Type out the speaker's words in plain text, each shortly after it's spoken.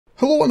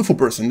Hello wonderful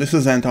person, this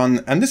is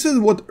Anton, and this is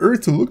what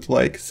Earth looked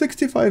like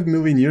 65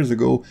 million years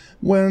ago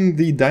when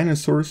the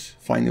dinosaurs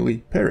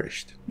finally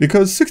perished.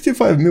 Because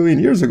 65 million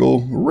years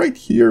ago, right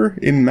here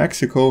in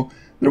Mexico,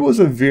 there was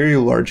a very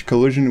large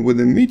collision with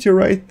a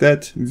meteorite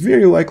that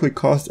very likely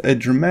caused a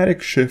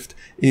dramatic shift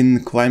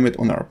in climate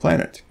on our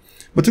planet.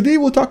 But today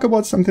we'll talk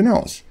about something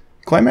else,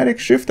 climatic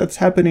shift that's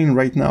happening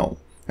right now,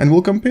 and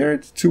we'll compare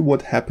it to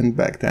what happened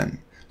back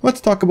then.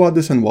 Let's talk about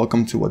this and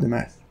welcome to What the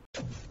Math.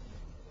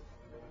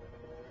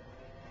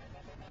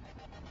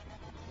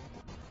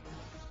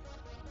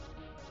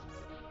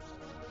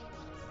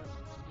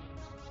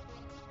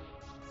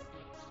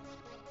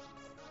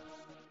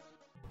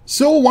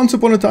 So once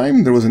upon a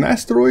time there was an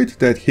asteroid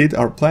that hit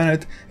our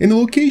planet in a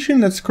location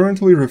that's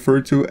currently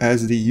referred to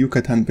as the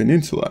Yucatan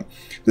Peninsula.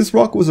 This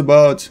rock was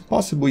about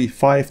possibly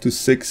 5 to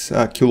 6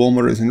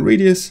 kilometers in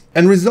radius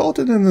and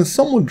resulted in a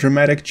somewhat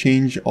dramatic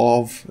change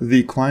of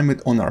the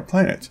climate on our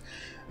planet.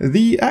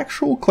 The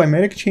actual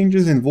climatic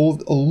changes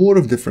involved a lot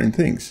of different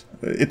things.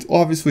 It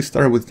obviously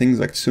started with things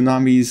like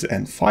tsunamis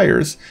and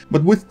fires,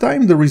 but with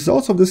time the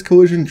results of this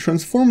collision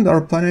transformed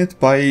our planet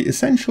by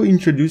essentially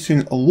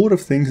introducing a lot of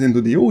things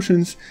into the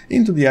oceans,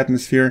 into the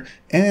atmosphere,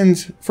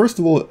 and first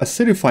of all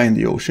acidifying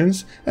the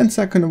oceans, and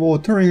second of all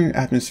turning the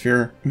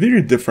atmosphere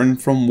very different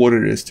from what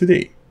it is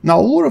today. Now,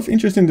 a lot of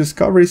interesting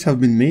discoveries have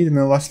been made in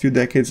the last few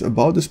decades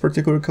about this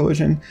particular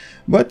collision,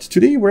 but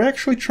today we're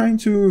actually trying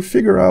to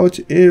figure out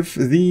if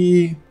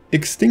the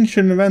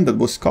extinction event that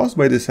was caused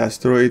by this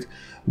asteroid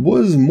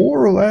was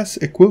more or less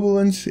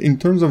equivalent in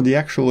terms of the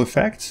actual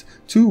effects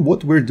to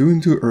what we're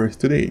doing to Earth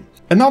today.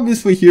 And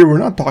obviously here we're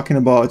not talking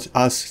about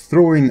us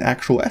throwing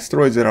actual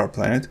asteroids at our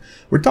planet,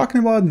 we're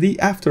talking about the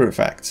after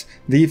effects,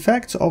 the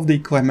effects of the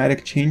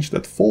climatic change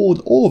that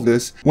followed all of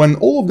this when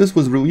all of this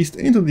was released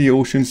into the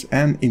oceans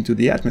and into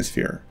the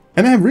atmosphere.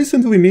 And I have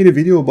recently made a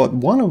video about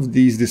one of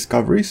these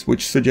discoveries,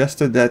 which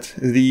suggested that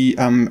the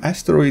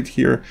asteroid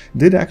here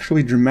did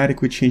actually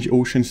dramatically change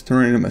oceans,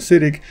 turning them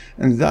acidic,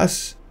 and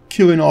thus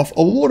killing off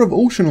a lot of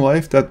ocean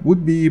life that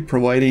would be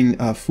providing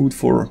food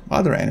for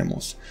other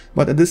animals.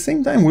 But at the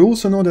same time, we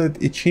also know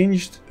that it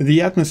changed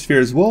the atmosphere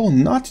as well,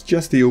 not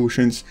just the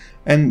oceans,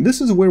 and this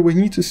is where we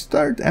need to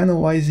start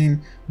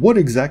analyzing what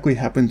exactly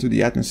happened to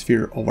the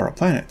atmosphere of our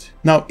planet.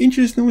 Now,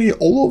 interestingly,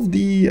 all of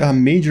the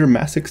major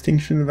mass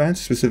extinction events,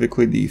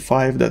 specifically the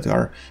 5 that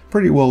are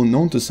pretty well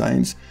known to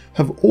science,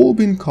 have all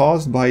been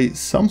caused by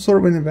some sort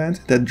of an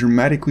event that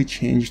dramatically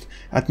changed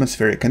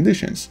atmospheric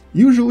conditions.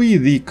 Usually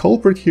the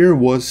culprit here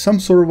was some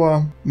sort of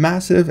a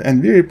massive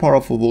and very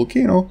powerful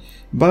volcano,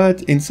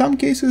 but in some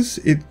cases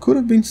it could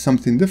have been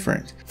something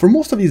different. For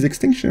most of these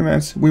extinction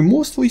events, we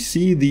mostly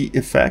see the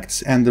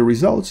effects and the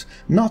results,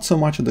 not so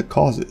much the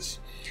causes.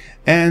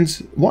 And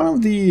one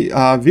of the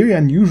very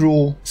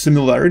unusual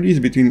similarities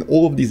between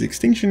all of these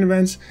extinction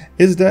events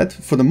is that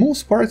for the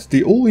most part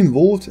they all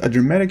involved a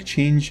dramatic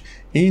change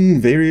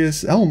in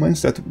various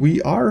elements that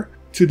we are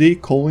today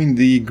calling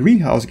the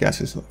greenhouse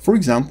gases, for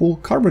example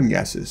carbon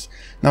gases.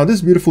 Now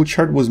this beautiful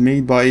chart was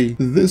made by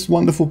this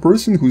wonderful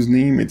person whose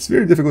name it's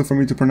very difficult for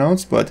me to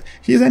pronounce, but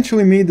he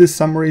essentially made this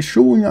summary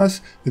showing us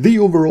the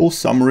overall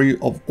summary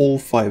of all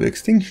 5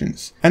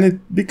 extinctions. And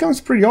it becomes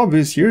pretty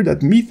obvious here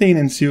that methane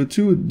and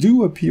CO2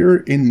 do appear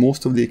in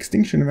most of the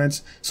extinction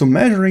events, so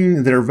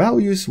measuring their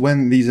values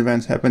when these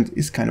events happened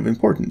is kind of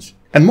important.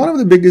 And one of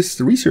the biggest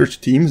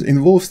research teams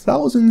involves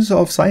thousands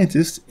of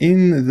scientists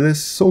in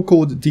this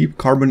so-called Deep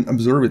Carbon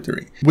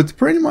Observatory, with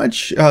pretty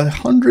much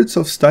hundreds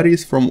of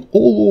studies from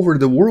all over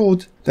the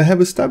world that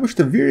have established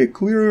a very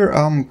clear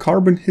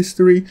carbon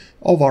history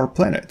of our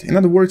planet. In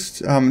other words,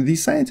 the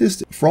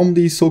scientists from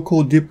the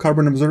so-called Deep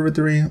Carbon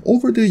Observatory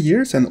over the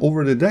years and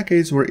over the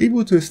decades were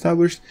able to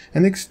establish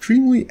an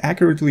extremely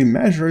accurately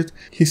measured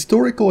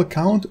historical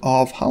account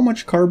of how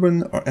much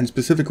carbon, and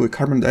specifically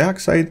carbon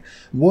dioxide,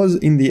 was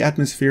in the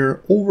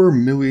atmosphere over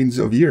millions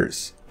of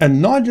years.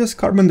 And not just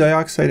carbon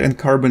dioxide and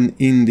carbon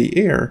in the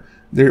air,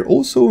 they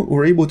also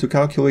were able to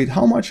calculate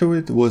how much of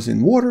it was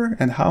in water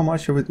and how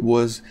much of it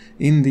was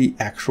in the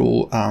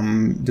actual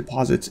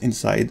deposits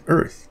inside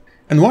Earth.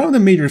 And one of the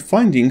major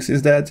findings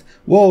is that,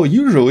 well,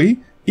 usually,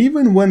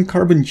 even when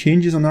carbon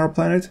changes on our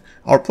planet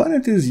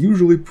is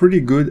usually pretty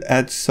good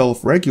at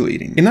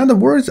self-regulating. In other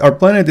words, our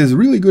planet is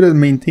really good at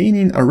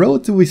maintaining a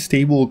relatively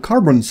stable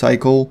carbon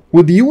cycle,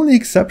 with the only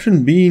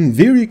exception being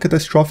very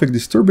catastrophic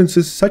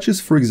disturbances such as,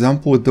 for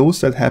example,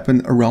 those that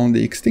happen around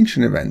the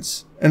extinction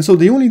events. And so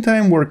the only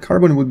time where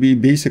carbon would be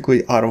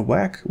basically out of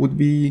whack would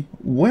be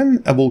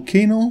when a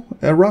volcano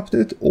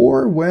erupted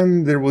or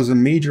when there was a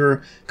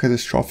major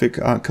catastrophic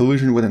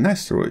collision with an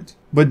asteroid.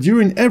 But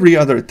during every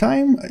other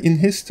time in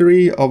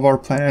history of our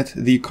planet,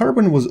 the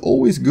carbon was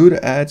always good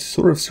at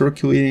sort of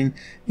circulating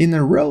in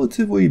a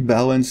relatively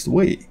balanced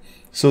way.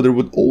 So there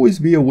would always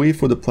be a way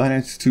for the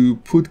planet to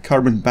put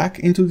carbon back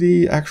into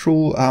the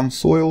actual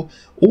soil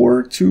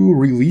or to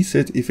release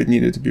it if it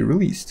needed to be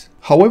released.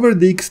 However,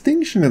 the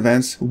extinction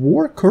events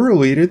were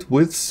correlated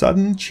with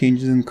sudden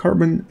changes in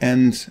carbon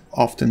and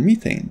often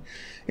methane.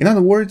 In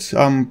other words,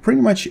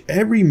 pretty much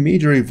every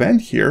major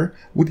event here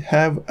would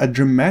have a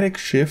dramatic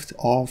shift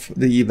of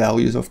the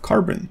values of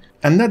carbon.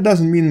 And that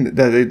doesn't mean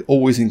that it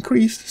always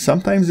increased,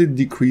 sometimes it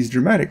decreased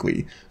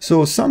dramatically.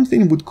 So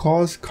something would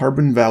cause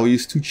carbon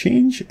values to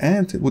change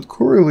and it would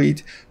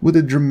correlate with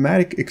a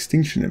dramatic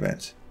extinction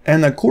event.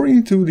 And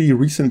according to the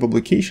recent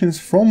publications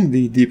from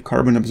the Deep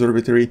Carbon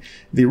Observatory,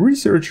 the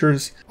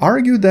researchers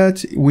argue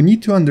that we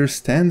need to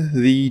understand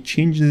the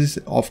changes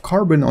of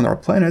carbon on our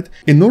planet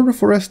in order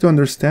for us to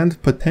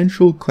understand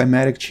potential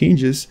climatic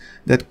changes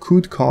that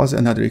could cause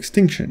another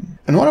extinction.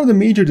 And one of the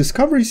major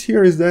discoveries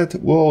here is that,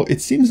 well,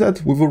 it seems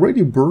that we've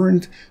already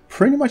burned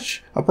pretty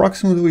much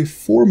approximately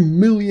 4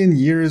 million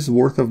years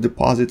worth of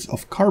deposits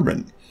of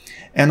carbon.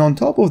 And on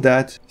top of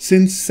that,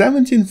 since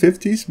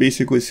 1750s,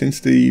 basically since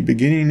the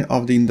beginning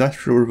of the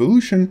Industrial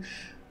Revolution,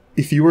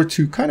 if you were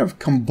to kind of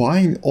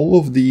combine all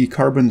of the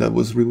carbon that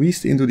was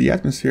released into the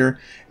atmosphere,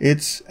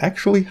 it's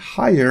actually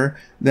higher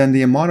than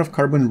the amount of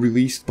carbon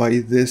released by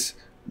this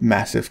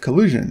massive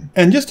collision.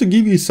 And just to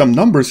give you some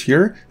numbers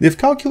here, they've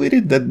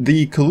calculated that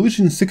the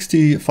collision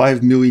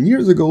 65 million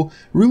years ago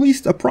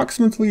released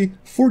approximately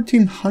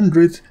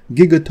 1400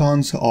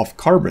 gigatons of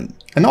carbon.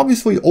 And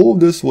obviously all of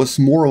this was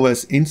more or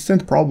less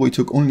instant, probably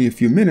took only a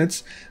few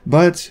minutes,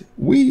 but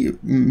we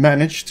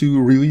managed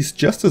to release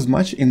just as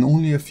much in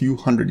only a few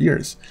hundred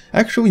years.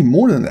 Actually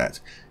more than that.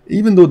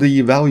 Even though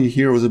the value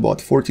here was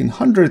about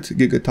 1400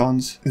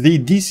 gigatons, the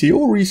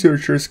DCO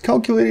researchers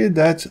calculated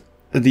that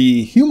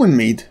the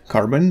human-made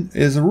carbon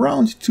is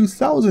around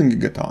 2000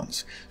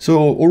 gigatons, so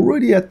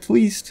already at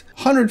least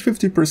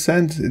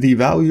 150% the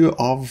value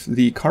of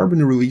the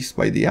carbon released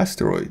by the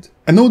asteroid.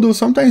 And although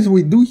sometimes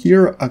we do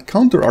hear a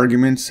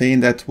counter-argument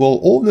saying that, well,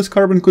 all of this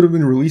carbon could have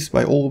been released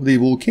by all of the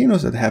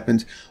volcanoes that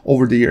happened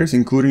over the years,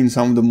 including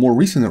some of the more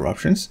recent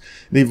eruptions,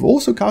 they've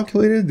also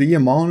calculated the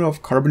amount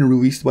of carbon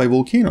released by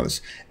volcanoes,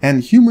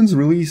 and humans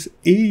release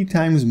 80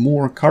 times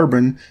more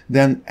carbon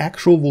than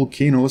actual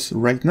volcanoes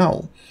right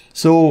now.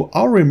 So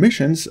our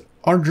emissions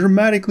are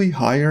dramatically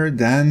higher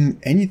than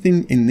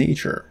anything in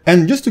nature.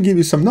 And just to give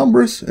you some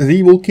numbers,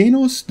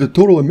 the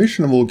total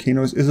emission of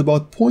volcanoes is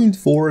about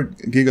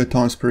 0.4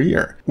 gigatons per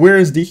year,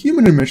 whereas the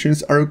human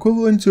emissions are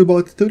equivalent to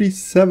about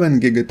 37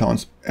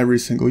 gigatons every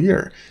single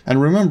year. And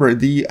remember,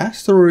 the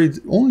asteroid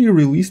only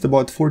released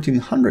about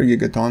 1400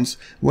 gigatons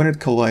when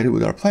it collided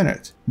with our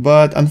planet.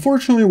 But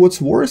unfortunately,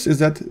 what's worse is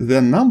that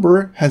the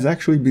number has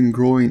actually been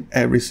growing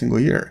every single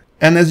year.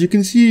 And as you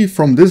can see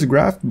from this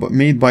graph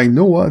made by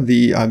NOAA,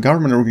 the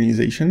government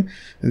organization,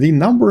 the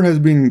number has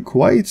been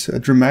quite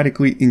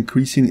dramatically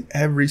increasing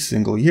every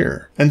single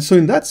year. And so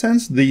in that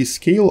sense, the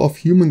scale of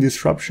human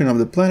disruption of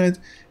the planet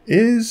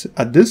is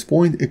at this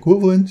point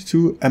equivalent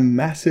to a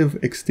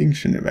massive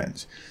extinction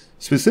event.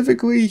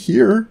 Specifically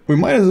here, we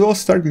might as well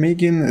start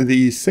making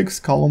the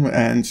 6th column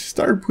and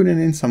start putting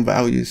in some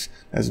values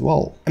as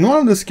well. And one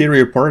of the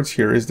scarier parts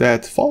here is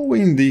that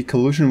following the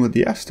collision with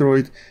the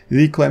asteroid,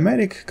 the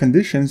climatic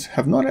conditions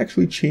have not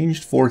actually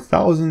changed for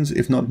thousands,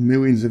 if not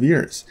millions of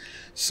years.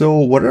 So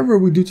whatever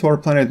we do to our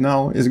planet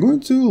now is going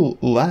to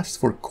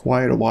last for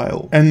quite a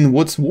while. And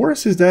what's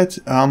worse is that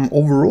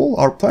overall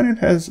our planet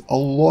has a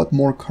lot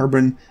more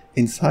carbon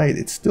inside.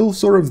 It's still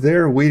sort of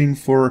there waiting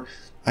for,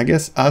 I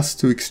guess, us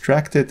to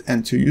extract it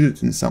and to use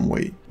it in some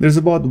way. There's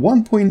about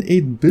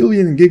 1.8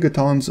 billion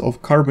gigatons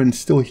of carbon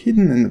still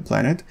hidden in the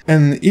planet,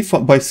 and if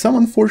by some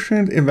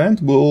unfortunate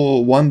event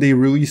we'll one day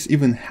release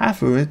even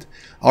half of it,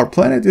 our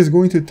planet is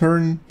going to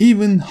turn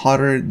even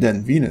hotter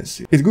than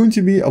Venus. It's going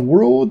to be a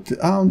world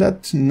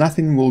that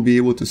nothing will be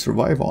able to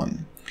survive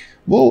on.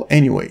 Well,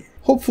 anyway.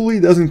 Hopefully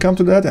it doesn't come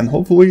to that, and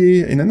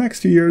hopefully in the next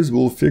few years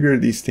we'll figure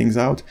these things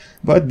out.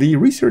 But the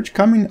research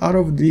coming out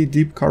of the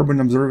Deep Carbon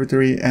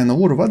Observatory and a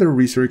lot of other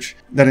research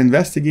that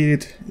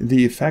investigated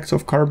the effects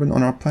of carbon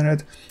on our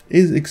planet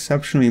is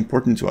exceptionally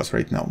important to us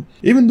right now.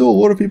 Even though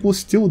a lot of people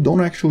still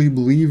don't actually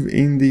believe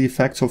in the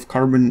effects of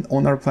carbon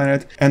on our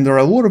planet, and there are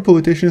a lot of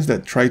politicians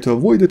that try to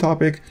avoid the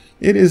topic,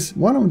 it is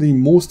one of the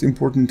most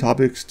important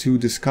topics to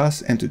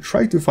discuss and to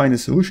try to find a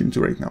solution to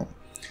right now.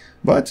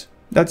 But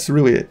that's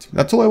really it.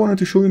 That's all I wanted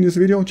to show you in this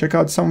video. Check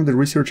out some of the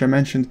research I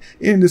mentioned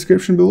in the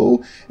description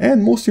below.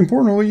 And most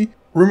importantly,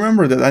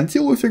 remember that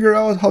until we figure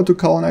out how to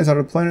colonize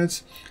other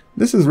planets,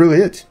 this is really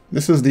it.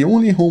 This is the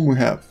only home we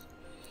have.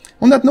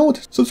 On that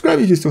note, subscribe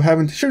if you still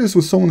haven't, share this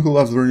with someone who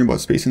loves learning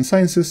about space and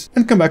sciences,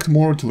 and come back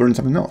tomorrow to learn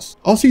something else.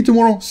 I'll see you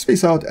tomorrow,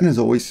 space out, and as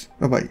always,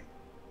 bye bye.